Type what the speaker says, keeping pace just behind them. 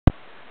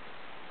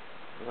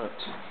Right,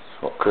 that's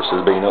what Chris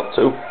has been up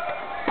to.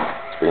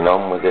 He's been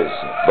on with his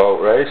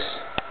boat race,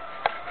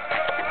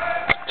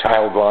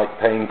 childlike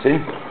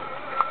painting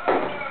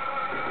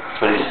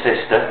for his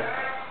sister.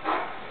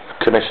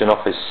 Commission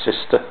off his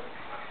sister.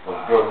 My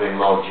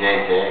brother-in-law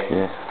JJ.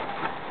 Yeah.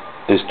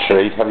 His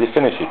tree. Have you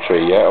finished your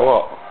tree yet or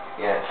what?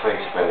 Yeah,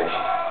 tree's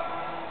finished.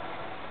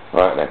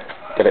 Right then,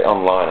 get it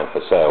online and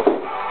for sale.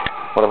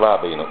 What have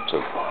I been up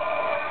to?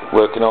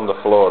 Working on the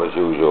floor as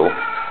usual.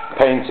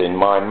 Painting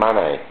my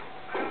manet.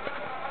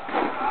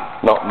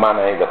 Not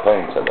Manet the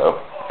painter though.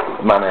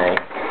 Manet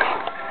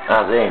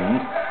as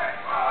in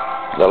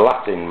the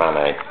Latin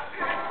manet.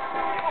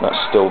 That's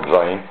still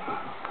drying.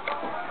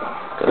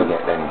 Gotta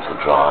get them to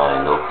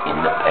dry look in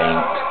the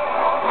paint.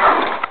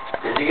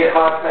 Did you get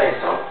my face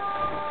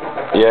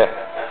on? Yeah,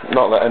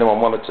 not that anyone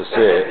wanted to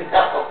see it.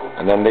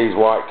 And then these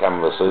white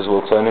canvases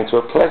will turn into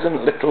a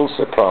pleasant little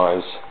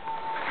surprise.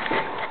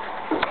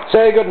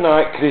 Say good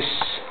night, Chris.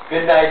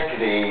 Good night,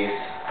 Chris.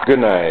 Good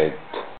night.